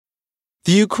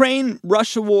The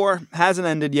Ukraine-Russia war hasn't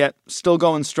ended yet, still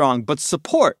going strong, but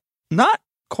support, not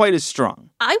quite as strong.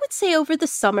 I would say over the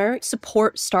summer,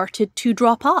 support started to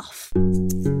drop off.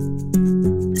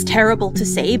 It's terrible to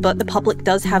say, but the public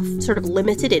does have sort of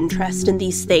limited interest in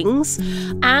these things,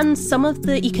 and some of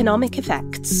the economic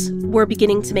effects were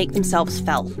beginning to make themselves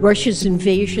felt. Russia's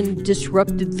invasion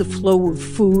disrupted the flow of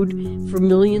food for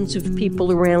millions of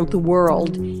people around the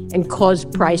world and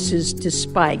caused prices to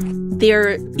spike.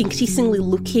 They're increasingly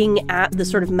looking at the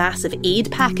sort of massive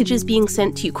aid packages being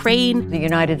sent to Ukraine. The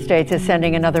United States is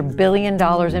sending another $1 billion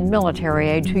in military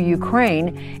aid to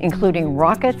Ukraine, including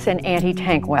rockets and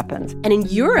anti-tank weapons. And in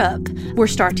Europe, we're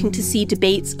starting to see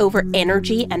debates over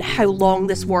energy and how long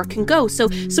this war can go. So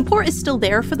support is still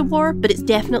there for the war, but it's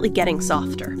definitely getting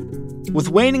softer. With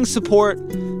waning support,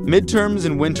 midterms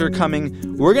and winter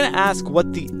coming, we're going to ask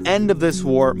what the end of this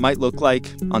war might look like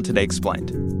on Today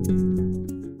Explained.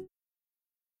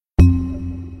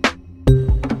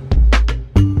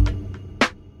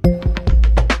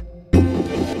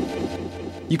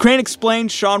 Ukraine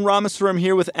Explained, Sean Rameswaram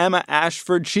here with Emma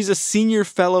Ashford. She's a senior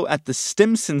fellow at the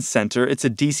Stimson Center. It's a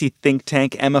D.C. think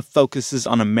tank. Emma focuses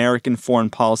on American foreign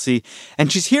policy. And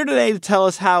she's here today to tell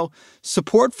us how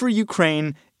support for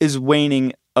Ukraine is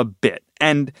waning a bit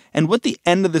and what the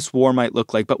end of this war might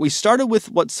look like. But we started with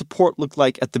what support looked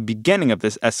like at the beginning of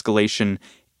this escalation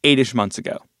 8-ish months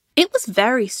ago. It was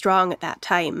very strong at that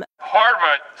time.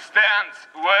 Harvard stands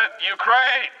with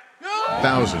Ukraine.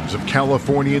 Thousands of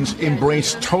Californians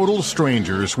embrace total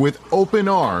strangers with open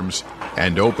arms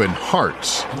and open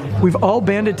hearts. We've all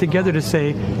banded together to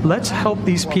say, let's help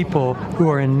these people who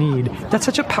are in need. That's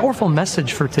such a powerful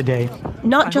message for today.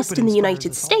 Not just in the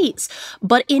United States,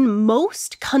 but in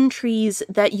most countries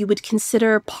that you would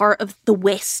consider part of the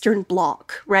Western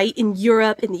Bloc, right? In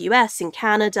Europe, in the US, in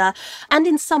Canada, and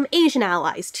in some Asian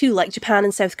allies too, like Japan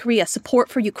and South Korea. Support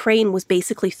for Ukraine was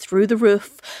basically through the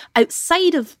roof.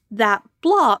 Outside of that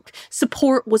bloc,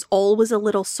 support was always a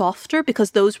little softer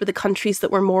because those were the countries that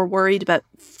were more worried about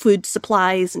food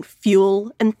supplies and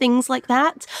fuel and things like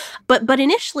that. But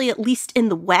initially, at least in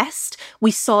the West,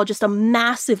 we saw just a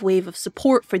massive wave of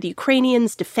support for the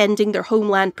Ukrainians defending their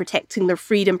homeland, protecting their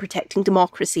freedom, protecting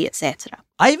democracy, etc.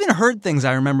 I even heard things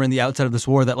I remember in the outset of this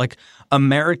war that like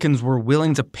Americans were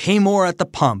willing to pay more at the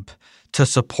pump to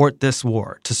support this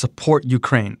war, to support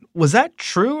Ukraine. Was that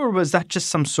true, or was that just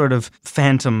some sort of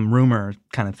phantom rumor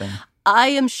kind of thing? I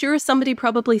am sure somebody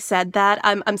probably said that.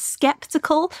 I'm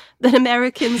skeptical that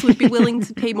Americans would be willing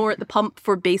to pay more at the pump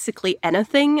for basically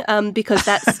anything, because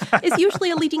is usually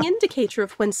a leading indicator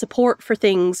of when support for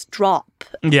things drop.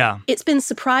 Yeah. It's been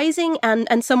surprising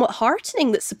and somewhat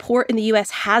heartening that support in the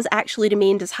US has actually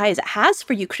remained as high as it has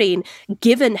for Ukraine,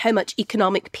 given how much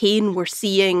economic pain we're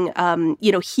seeing,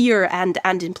 here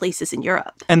and in places in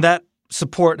Europe. And that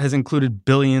support has included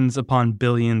billions upon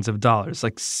billions of dollars,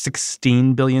 like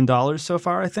 $16 billion so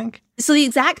far, I think. So the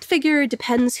exact figure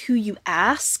depends who you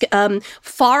ask.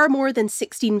 Far more than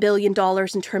 $16 billion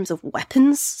in terms of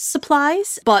weapons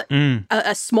supplies, but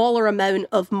a smaller amount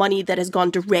of money that has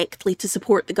gone directly to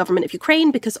support the government of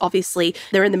Ukraine, because obviously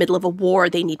they're in the middle of a war.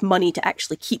 They need money to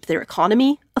actually keep their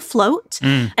economy afloat.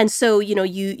 And so,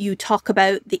 you talk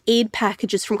about the aid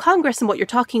packages from Congress, and what you're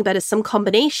talking about is some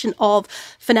combination of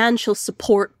financial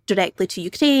support directly to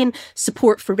Ukraine,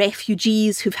 support for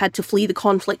refugees who've had to flee the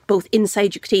conflict both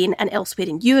inside Ukraine and elsewhere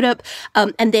in Europe,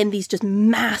 and then these just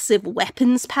massive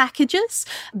weapons packages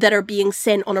that are being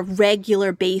sent on a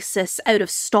regular basis out of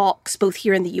stocks both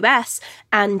here in the US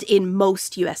and in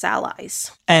most US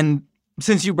allies. And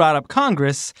since you brought up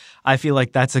Congress, I feel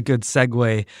like that's a good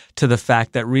segue to the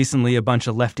fact that recently a bunch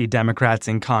of lefty Democrats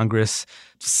in Congress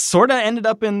sort of ended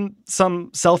up in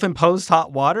some self-imposed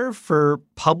hot water for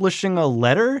publishing a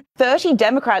letter. 30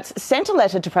 Democrats sent a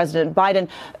letter to President Biden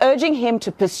urging him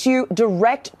to pursue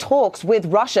direct talks with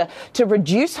Russia to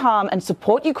reduce harm and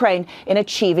support Ukraine in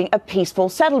achieving a peaceful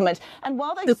settlement. And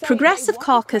while the Progressive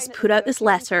Caucus put out this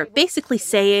letter basically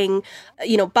saying,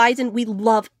 Biden, we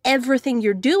love everything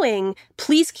you're doing.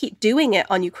 Please keep doing it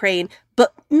on Ukraine,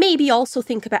 but maybe also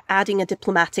think about adding a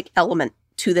diplomatic element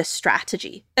to this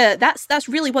strategy. That's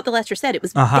really what the letter said. It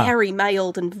was very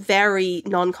mild and very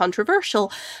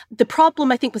non-controversial. The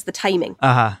problem, I think, was the timing.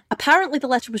 Apparently, the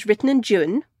letter was written in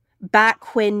June.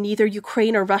 back when neither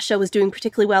Ukraine or Russia was doing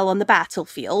particularly well on the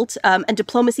battlefield, and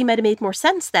diplomacy might have made more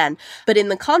sense then. But in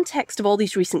the context of all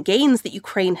these recent gains that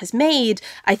Ukraine has made,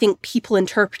 I think people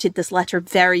interpreted this letter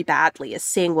very badly as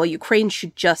saying, well, Ukraine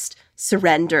should just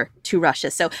surrender to Russia.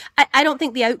 So I don't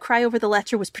think the outcry over the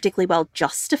letter was particularly well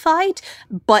justified,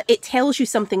 but it tells you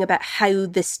something about how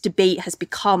this debate has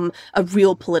become a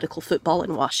real political football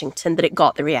in Washington, that it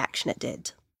got the reaction it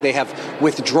did. They have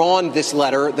withdrawn this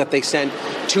letter that they sent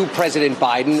to President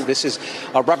Biden. This is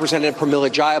Representative Pramila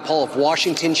Jayapal of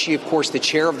Washington. She, of course, the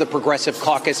chair of the Progressive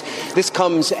Caucus. This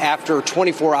comes after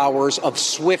 24 hours of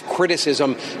swift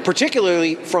criticism,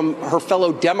 particularly from her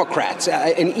fellow Democrats,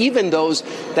 and even those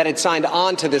that had signed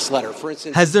on to this letter. For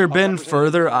instance, has there been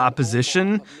further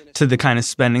opposition to the kind of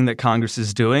spending that Congress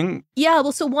is doing? Yeah,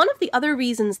 well, so one of the other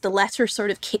reasons the letter sort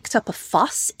of kicked up a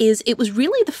fuss is it was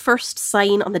really the first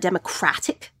sign on the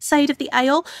Democratic side of the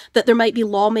aisle that there might be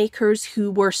lawmakers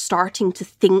who were starting to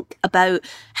think about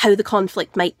how the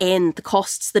conflict might end, the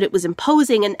costs that it was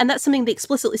imposing. And that's something they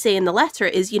explicitly say in the letter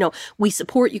is, we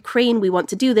support Ukraine, we want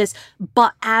to do this,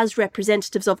 but as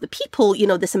representatives of the people,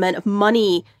 this amount of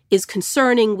money is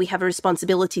concerning. We have a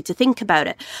responsibility to think about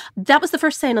it. That was the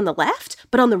first sign on the left,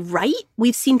 but on the right,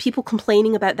 we've seen people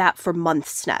complaining about that for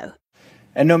months now.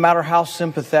 And no matter how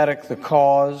sympathetic the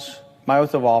cause, my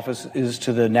oath of office is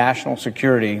to the national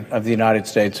security of the United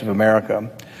States of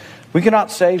America. We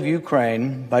cannot save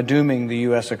Ukraine by dooming the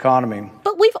U.S. economy.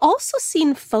 But we've also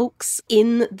seen folks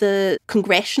in the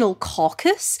congressional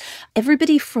caucus,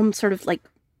 everybody from sort of like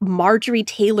Marjorie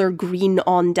Taylor Greene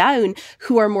on down,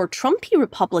 who are more Trumpy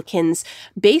Republicans,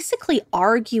 basically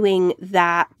arguing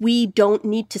that we don't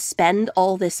need to spend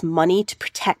all this money to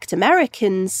protect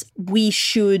Americans. We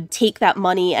should take that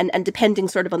money and depending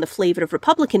sort of on the flavor of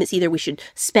Republican, it's either we should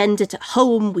spend it at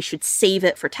home, we should save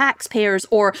it for taxpayers,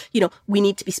 or, we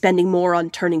need to be spending more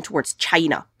on turning towards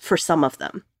China for some of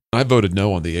them. I voted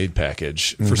no on the aid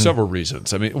package for several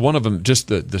reasons. I mean, one of them, just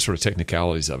the sort of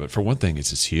technicalities of it. For one thing,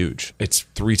 it's huge. It's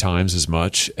 3 times as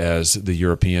much as the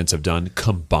Europeans have done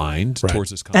combined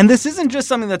towards this conflict. And this isn't just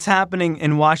something that's happening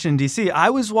in Washington, D.C. I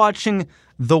was watching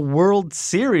the World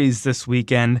Series this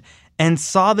weekend and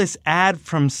saw this ad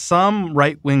from some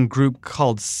right-wing group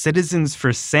called Citizens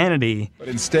for Sanity. But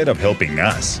instead of helping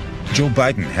us, Joe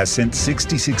Biden has sent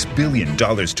 $66 billion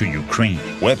to Ukraine,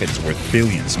 weapons worth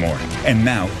billions more. And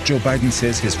now, Joe Biden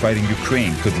says his fighting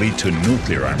Ukraine could lead to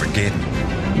nuclear Armageddon,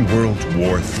 World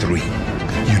War III.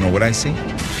 You know what I say?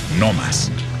 No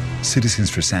mas. Citizens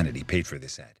for Sanity paid for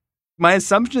this ad. My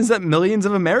assumption is that millions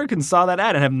of Americans saw that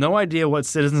ad and have no idea what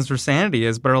Citizens for Sanity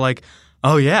is, but are like,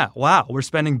 oh, yeah, wow, we're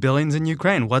spending billions in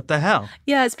Ukraine. What the hell?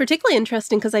 Yeah, it's particularly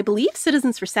interesting because I believe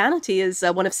Citizens for Sanity is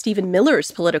one of Stephen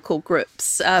Miller's political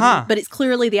groups. But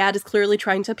the ad is clearly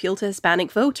trying to appeal to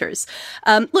Hispanic voters.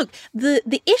 Look,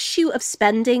 the issue of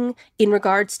spending in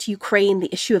regards to Ukraine,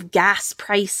 the issue of gas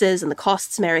prices and the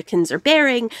costs Americans are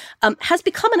bearing has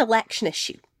become an election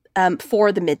issue.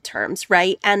 For the midterms,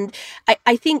 right? And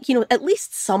I think, at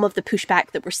least some of the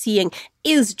pushback that we're seeing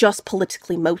is just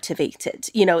politically motivated.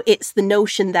 It's the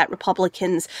notion that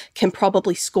Republicans can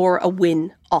probably score a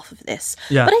win off of this.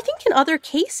 Yeah. But I think in other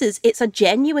cases, it's a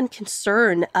genuine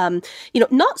concern,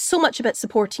 not so much about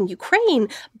supporting Ukraine,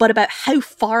 but about how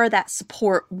far that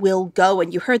support will go.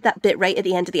 And you heard that bit right at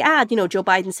the end of the ad. Joe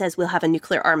Biden says we'll have a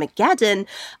nuclear Armageddon.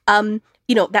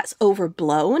 That's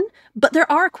overblown, but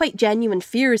there are quite genuine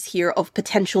fears here of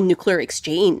potential nuclear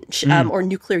exchange or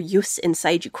nuclear use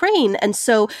inside Ukraine. And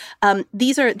so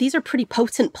these are pretty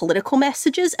potent political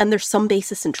messages, and there's some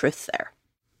basis in truth there.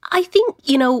 I think,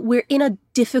 we're in a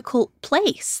difficult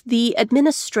place. The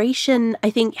administration, I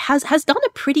think, has done a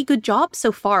pretty good job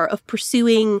so far of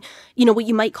pursuing, what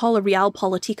you might call a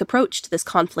realpolitik approach to this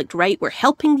conflict, right? We're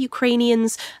helping the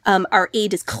Ukrainians. Our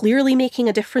aid is clearly making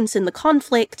a difference in the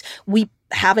conflict. We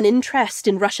have an interest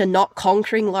in Russia not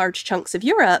conquering large chunks of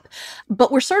Europe,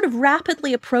 but we're sort of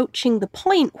rapidly approaching the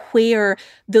point where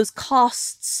those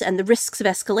costs and the risks of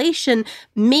escalation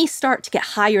may start to get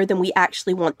higher than we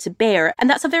actually want to bear. And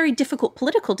that's a very difficult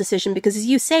political decision because, as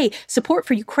you say, support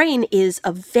for Ukraine is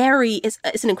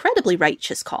it's an incredibly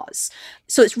righteous cause.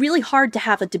 So it's really hard to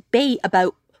have a debate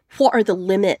about what are the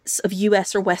limits of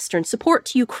US or Western support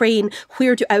to Ukraine?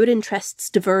 Where do our interests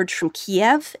diverge from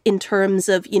Kiev in terms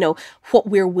of, what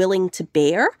we're willing to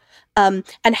bear? And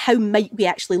how might we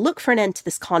actually look for an end to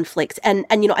this conflict? And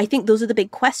I think those are the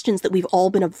big questions that we've all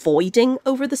been avoiding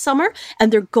over the summer,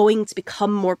 and they're going to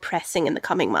become more pressing in the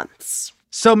coming months.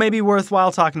 So maybe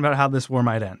worthwhile talking about how this war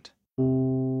might end.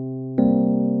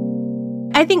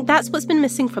 I think that's what's been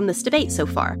missing from this debate so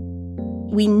far.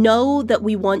 We know that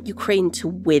we want Ukraine to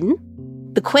win.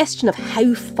 The question of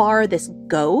how far this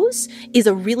goes is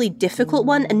a really difficult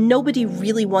one, and nobody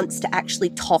really wants to actually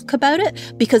talk about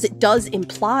it because it does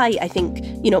imply, I think,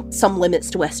 some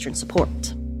limits to Western support.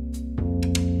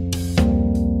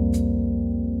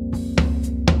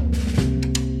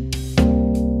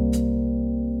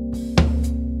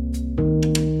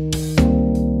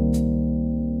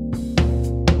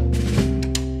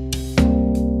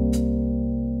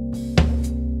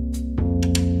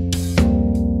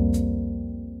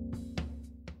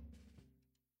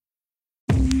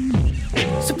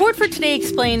 Support for Today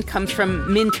Explained comes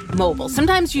from Mint Mobile.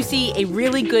 Sometimes you see a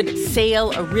really good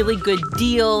sale, a really good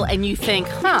deal, and you think,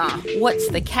 what's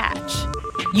the catch?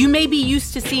 You may be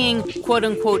used to seeing,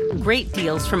 quote-unquote, great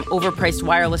deals from overpriced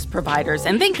wireless providers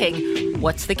and thinking,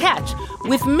 what's the catch?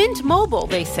 With Mint Mobile,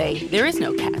 they say, there is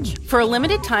no catch. For a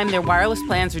limited time, their wireless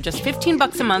plans are just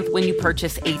 $15 a month when you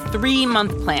purchase a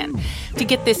 3-month plan. To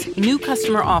get this new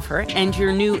customer offer and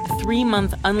your new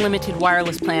 3-month unlimited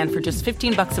wireless plan for just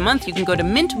 $15 a month, you can go to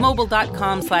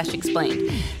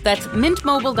mintmobile.com/explained. That's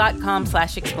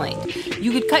mintmobile.com/explained.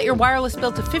 You could cut your wireless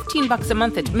bill to $15 a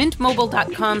month at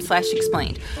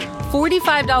mintmobile.com/explained.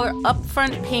 $45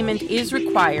 upfront payment is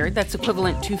required. That's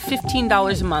equivalent to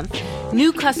 $15 a month.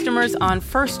 New customers on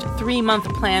first 3-month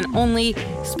plan only.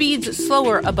 Speeds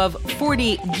slower above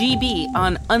 40 GB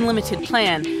on unlimited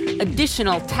plan.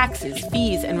 Additional taxes,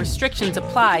 fees, and restrictions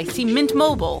apply. See Mint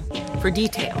Mobile for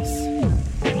details.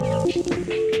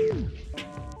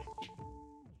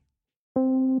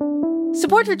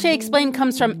 Support for Today Explained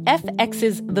comes from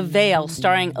FX's The Veil,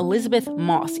 starring Elizabeth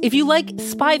Moss. If you like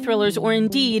spy thrillers or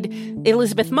indeed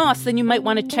Elizabeth Moss, then you might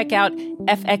want to check out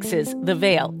FX's The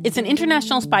Veil. It's an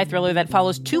international spy thriller that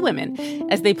follows 2 women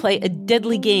as they play a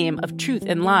deadly game of truth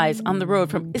and lies on the road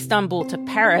from Istanbul to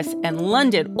Paris and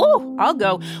London. Oh, I'll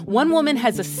go. One woman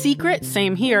has a secret,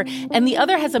 same here, and the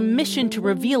other has a mission to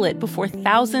reveal it before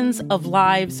thousands of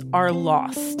lives are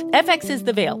lost. FX's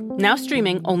The Veil, now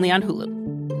streaming only on Hulu.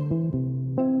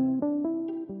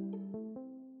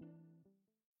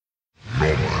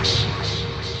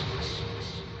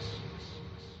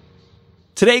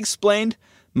 Today Explained,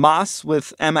 Moss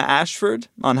with Emma Ashford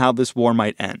on how this war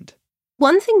might end.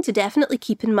 One thing to definitely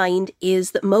keep in mind is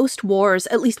that most wars,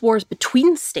 at least wars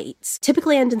between states,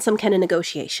 typically end in some kind of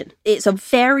negotiation. It's a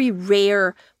very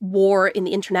rare war in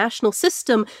the international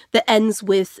system that ends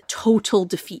with total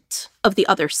defeat of the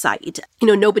other side.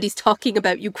 Nobody's talking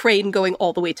about Ukraine going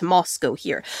all the way to Moscow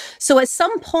here. So at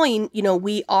some point,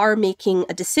 we are making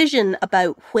a decision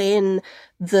about when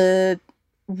the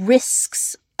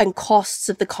risks and costs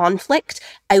of the conflict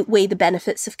outweigh the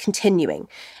benefits of continuing.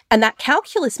 And that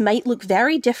calculus might look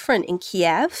very different in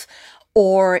Kiev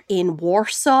or in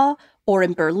Warsaw or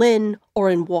in Berlin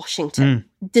or in Washington.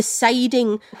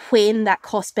 Deciding when that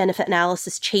cost-benefit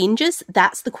analysis changes,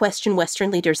 that's the question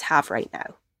Western leaders have right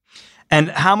now. And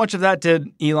how much of that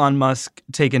did Elon Musk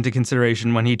take into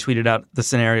consideration when he tweeted out the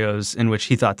scenarios in which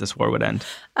he thought this war would end?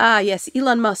 Yes,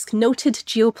 Elon Musk, noted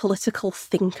geopolitical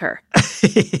thinker.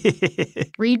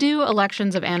 Redo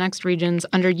elections of annexed regions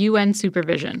under UN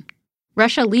supervision.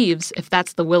 Russia leaves if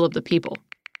that's the will of the people.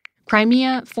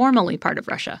 Crimea formally part of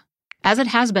Russia, as it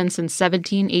has been since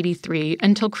 1783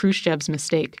 until Khrushchev's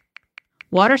mistake.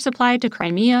 Water supply to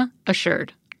Crimea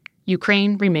assured.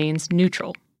 Ukraine remains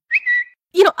neutral.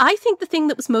 I think the thing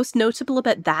that was most notable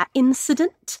about that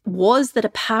incident was that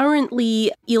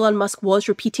apparently Elon Musk was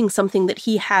repeating something that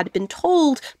he had been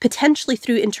told, potentially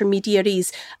through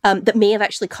intermediaries that may have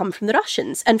actually come from the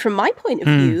Russians. And from my point of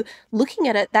view, looking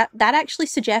at it, that actually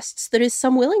suggests there is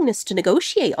some willingness to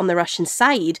negotiate on the Russian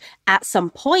side at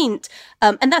some point.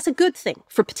 And that's a good thing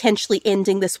for potentially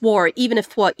ending this war, even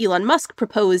if what Elon Musk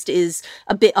proposed is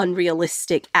a bit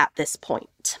unrealistic at this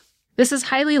point. This is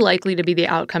highly likely to be the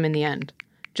outcome in the end.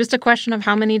 Just a question of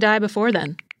how many die before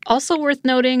then. Also worth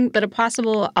noting that a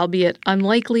possible, albeit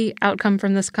unlikely, outcome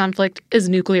from this conflict is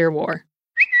nuclear war.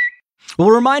 Well,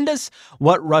 remind us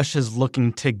what Russia's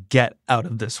looking to get out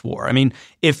of this war. I mean,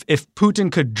 if Putin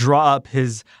could draw up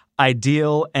his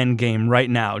ideal endgame right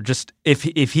now, just if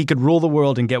he could rule the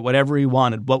world and get whatever he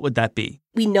wanted, what would that be?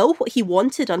 We know what he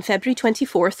wanted on February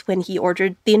 24th when he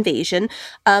ordered the invasion.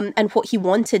 And what he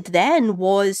wanted then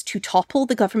was to topple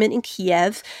the government in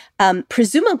Kiev,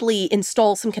 presumably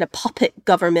install some kind of puppet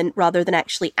government rather than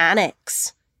actually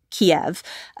annex Kiev,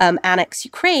 annex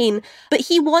Ukraine. But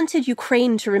he wanted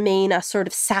Ukraine to remain a sort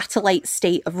of satellite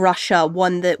state of Russia,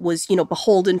 one that was,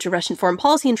 beholden to Russian foreign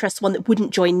policy interests, one that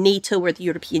wouldn't join NATO or the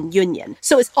European Union.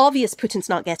 So it's obvious Putin's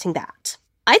not getting that.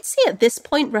 I'd say at this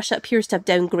point, Russia appears to have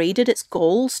downgraded its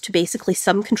goals to basically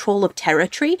some control of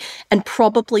territory and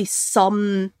probably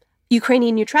some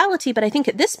Ukrainian neutrality, but I think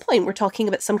at this point we're talking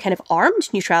about some kind of armed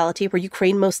neutrality where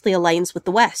Ukraine mostly aligns with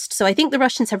the West. So I think the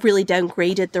Russians have really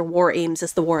downgraded their war aims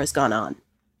as the war has gone on.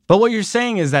 But what you're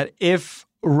saying is that if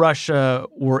Russia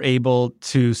were able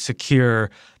to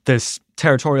secure this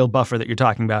territorial buffer that you're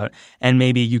talking about and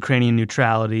maybe Ukrainian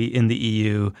neutrality in the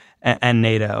EU and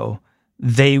NATO,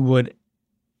 they would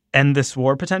end this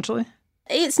war potentially?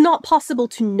 It's not possible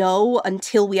to know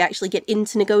until we actually get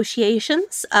into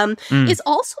negotiations. It's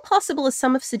also possible, as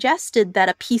some have suggested, that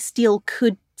a peace deal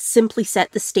could simply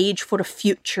set the stage for a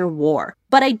future war.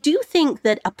 But I do think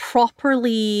that a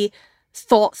properly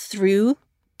thought through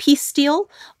peace deal,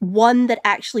 one that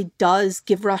actually does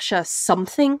give Russia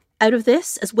something out of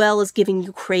this, as well as giving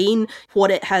Ukraine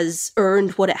what it has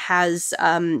earned, what it has,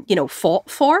 fought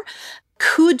for,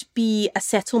 could be a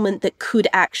settlement that could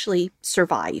actually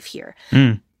survive here.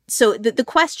 So the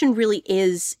question really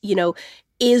is,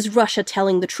 is Russia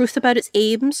telling the truth about its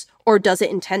aims, or does it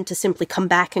intend to simply come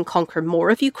back and conquer more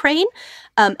of Ukraine,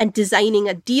 and designing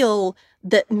a deal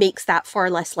that makes that far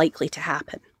less likely to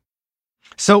happen?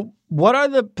 So what are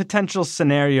the potential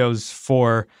scenarios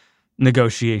for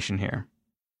negotiation here?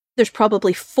 There's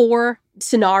probably 4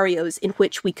 scenarios in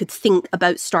which we could think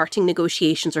about starting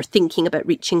negotiations or thinking about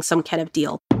reaching some kind of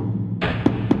deal.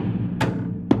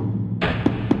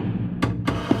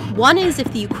 One is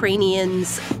if the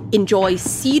Ukrainians enjoy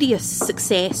serious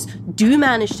success, do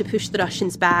manage to push the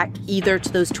Russians back either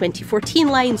to those 2014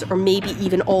 lines or maybe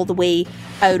even all the way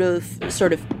out of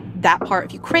sort of that part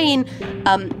of Ukraine.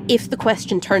 If the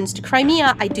question turns to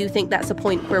Crimea, I do think that's a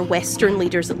point where Western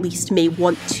leaders at least may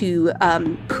want to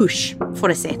push for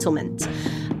a settlement.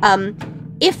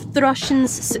 If the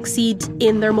Russians succeed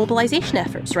in their mobilization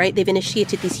efforts, right? They've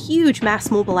initiated these huge mass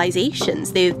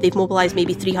mobilizations. They've mobilized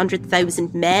maybe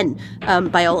 300,000 men,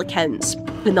 by all accounts,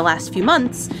 in the last few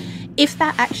months. If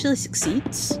that actually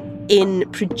succeeds in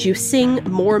producing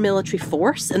more military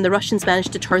force and the Russians manage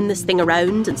to turn this thing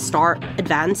around and start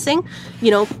advancing,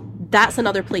 that's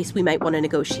another place we might want to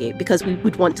negotiate, because we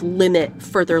would want to limit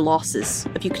further losses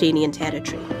of Ukrainian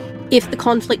territory. If the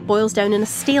conflict boils down in a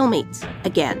stalemate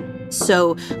again,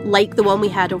 so like the one we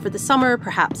had over the summer,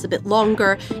 perhaps a bit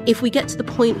longer, if we get to the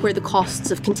point where the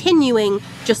costs of continuing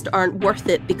just aren't worth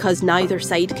it because neither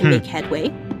side can make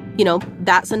headway,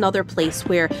 that's another place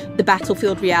where the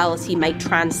battlefield reality might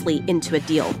translate into a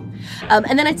deal.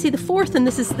 And then I'd say the fourth, and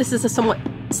this is a somewhat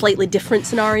slightly different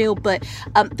scenario, but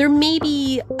there may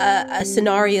be a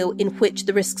scenario in which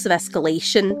the risks of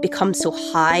escalation become so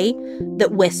high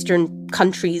that Western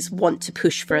countries want to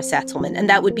push for a settlement. And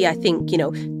that would be, I think,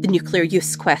 the nuclear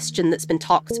use question that's been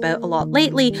talked about a lot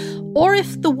lately, or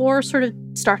if the war sort of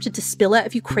started to spill out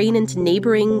of Ukraine into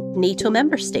neighboring NATO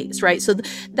member states, right? So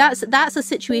that's a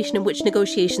situation in which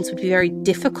negotiations would be very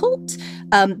difficult.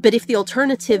 But if the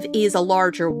alternative is a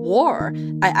larger war,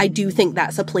 I do think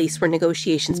that's a place where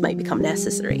negotiations might become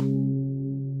necessary.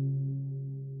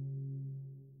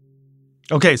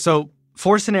 Okay, so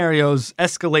 4 scenarios: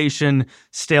 escalation,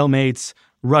 stalemates,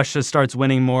 Russia starts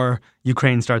winning more,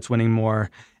 Ukraine starts winning more.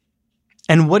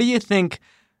 And what do you think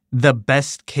the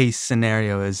best case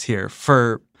scenario is here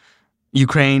for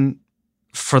Ukraine,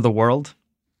 for the world?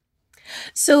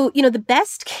 So, the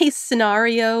best case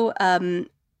scenario,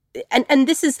 and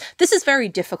this is very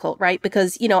difficult, right?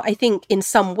 Because, I think in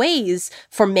some ways,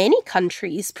 for many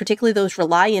countries, particularly those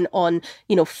relying on,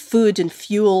 food and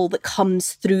fuel that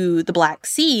comes through the Black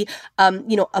Sea,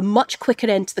 a much quicker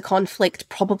end to the conflict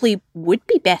probably would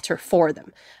be better for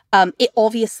them. It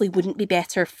obviously wouldn't be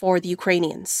better for the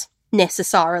Ukrainians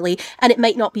necessarily, and it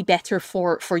might not be better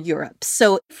for Europe.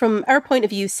 So from our point of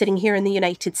view, sitting here in the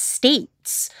United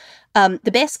States,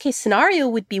 the best case scenario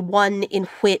would be one in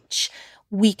which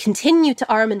we continue to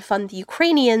arm and fund the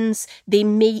Ukrainians, they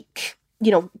make,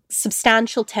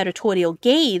 substantial territorial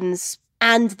gains,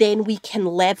 and then we can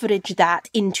leverage that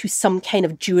into some kind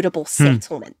of durable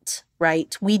settlement,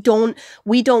 right? We don't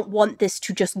want this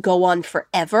to just go on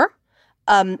forever.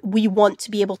 We want to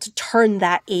be able to turn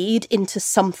that aid into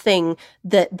something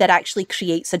that actually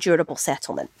creates a durable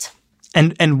settlement.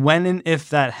 And when and if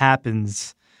that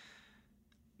happens,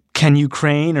 can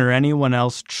Ukraine or anyone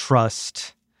else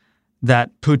trust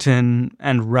that Putin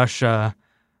and Russia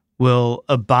will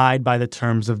abide by the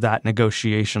terms of that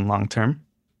negotiation long term?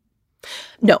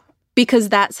 No, because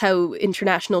that's how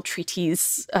international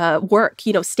treaties work.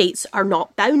 States are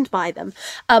not bound by them.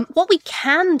 What we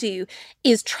can do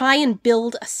is try and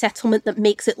build a settlement that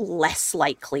makes it less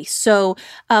likely. So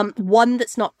one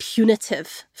that's not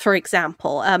punitive, for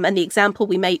example. And the example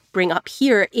we might bring up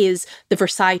here is the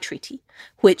Versailles Treaty.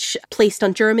 which placed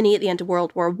on Germany at the end of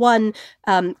World War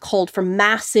I, called for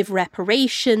massive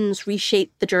reparations,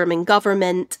 reshaped the German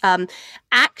government,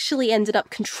 actually ended up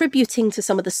contributing to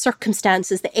some of the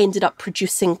circumstances that ended up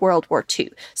producing World War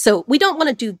II. So we don't want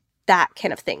to do that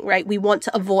kind of thing, right? We want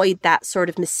to avoid that sort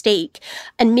of mistake,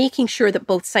 and making sure that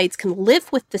both sides can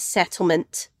live with the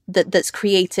settlement that's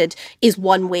created is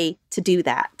one way to do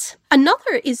that.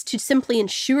 Another is to simply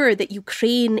ensure that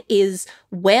Ukraine is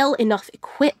well enough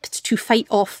equipped to fight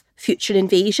off future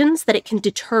invasions, that it can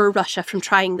deter Russia from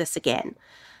trying this again.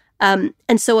 And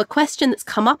so a question that's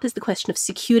come up is the question of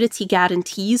security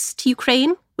guarantees to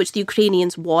Ukraine, which the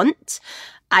Ukrainians want.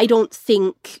 I don't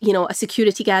think, a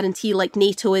security guarantee like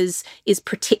NATO is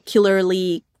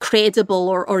particularly credible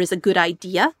or is a good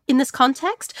idea in this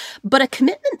context, but a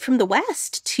commitment from the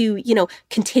West to,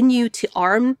 continue to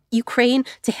arm Ukraine,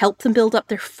 to help them build up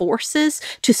their forces,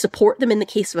 to support them in the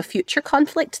case of a future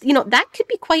conflict, that could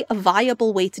be quite a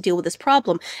viable way to deal with this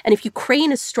problem. And if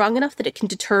Ukraine is strong enough that it can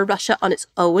deter Russia on its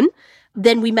own,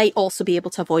 then we might also be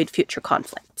able to avoid future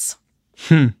conflicts.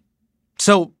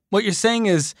 So what you're saying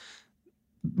is,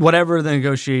 whatever the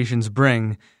negotiations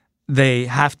bring, they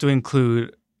have to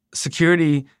include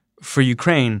security for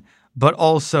Ukraine, but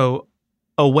also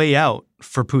a way out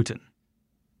for Putin.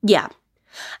 Yeah.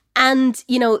 And,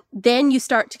 then you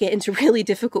start to get into really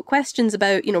difficult questions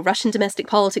about, Russian domestic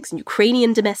politics and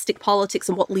Ukrainian domestic politics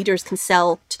and what leaders can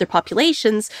sell to their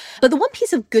populations. But the one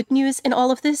piece of good news in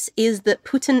all of this is that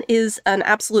Putin is an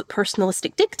absolute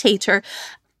personalistic dictator,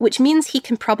 which means he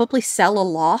can probably sell a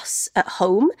loss at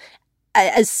home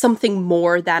as something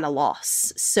more than a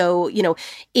loss. So,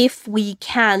 if we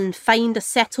can find a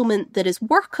settlement that is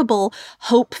workable,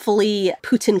 hopefully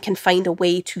Putin can find a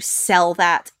way to sell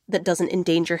that doesn't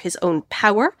endanger his own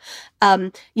power.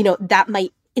 That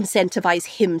might incentivize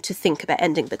him to think about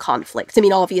ending the conflict. I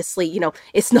mean, obviously,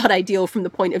 it's not ideal from the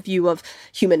point of view of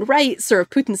human rights or of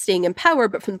Putin staying in power,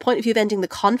 but from the point of view of ending the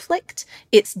conflict,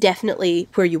 it's definitely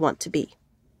where you want to be.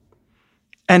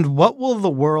 And what will the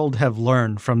world have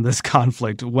learned from this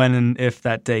conflict when and if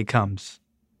that day comes?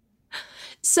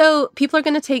 So people are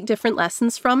going to take different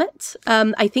lessons from it.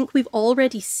 I think we've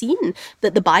already seen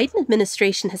that the Biden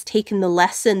administration has taken the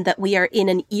lesson that we are in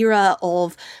an era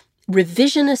of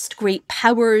revisionist great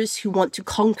powers who want to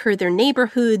conquer their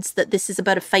neighborhoods, that this is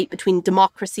about a fight between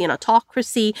democracy and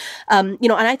autocracy. And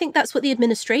I think that's what the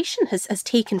administration has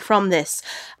taken from this.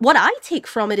 What I take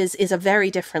from it is a very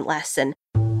different lesson.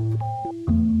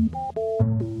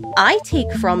 I take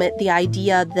from it the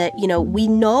idea that, we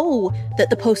know that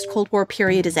the post-Cold War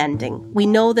period is ending. We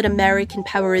know that American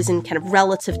power is in kind of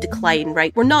relative decline,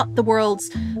 right? We're not the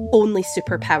world's only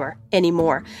superpower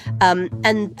anymore.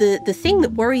 And the thing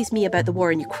that worries me about the war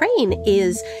in Ukraine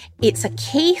is it's a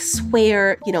case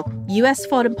where, US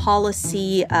foreign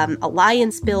policy,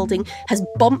 alliance building has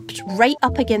bumped right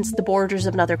up against the borders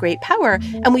of another great power.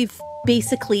 And we've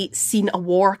basically seen a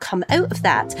war come out of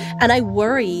that. And I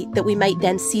worry that we might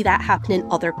then see that happen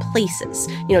in other places,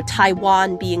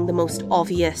 Taiwan being the most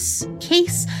obvious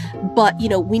case. But,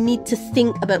 we need to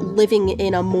think about living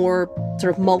in a more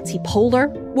sort of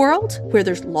multipolar world where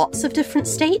there's lots of different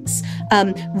states,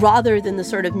 rather than the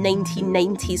sort of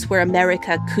 1990s where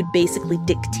America could basically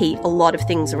dictate a lot of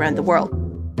things around the world.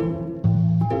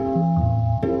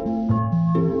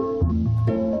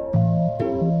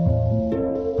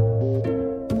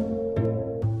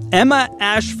 Emma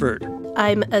Ashford.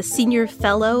 I'm a senior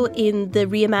fellow in the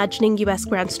Reimagining U.S.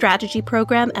 Grand Strategy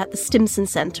program at the Stimson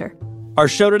Center. Our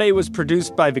show today was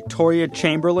produced by Victoria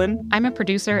Chamberlain. I'm a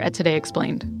producer at Today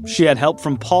Explained. She had help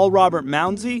from Paul Robert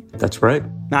Mounsey. That's right.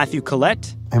 Matthew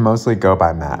Collette. I mostly go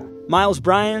by Matt. Miles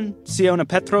Bryan, Siona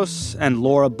Petros, and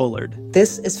Laura Bullard.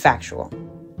 This is Factual.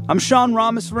 I'm Sean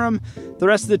Rameswaram. The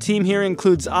rest of the team here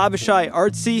includes Avishai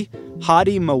Artsy,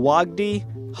 Hadi Mawagdi,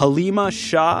 Halima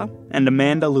Shah, and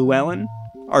Amanda Llewellyn.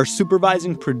 Our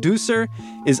supervising producer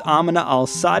is Amina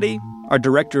Al-Sadi. Our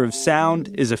director of sound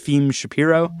is Afim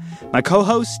Shapiro. My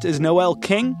co-host is Noel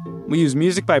King. We use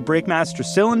music by Breakmaster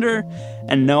Cylinder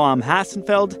and Noam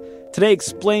Hassenfeld. Today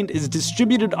Explained is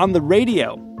distributed on the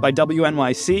radio by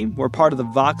WNYC. We're part of the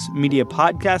Vox Media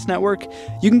Podcast Network.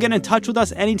 You can get in touch with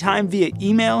us anytime via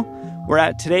email. We're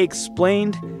at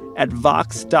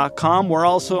todayexplained@vox.com. We're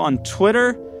also on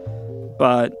Twitter.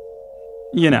 But,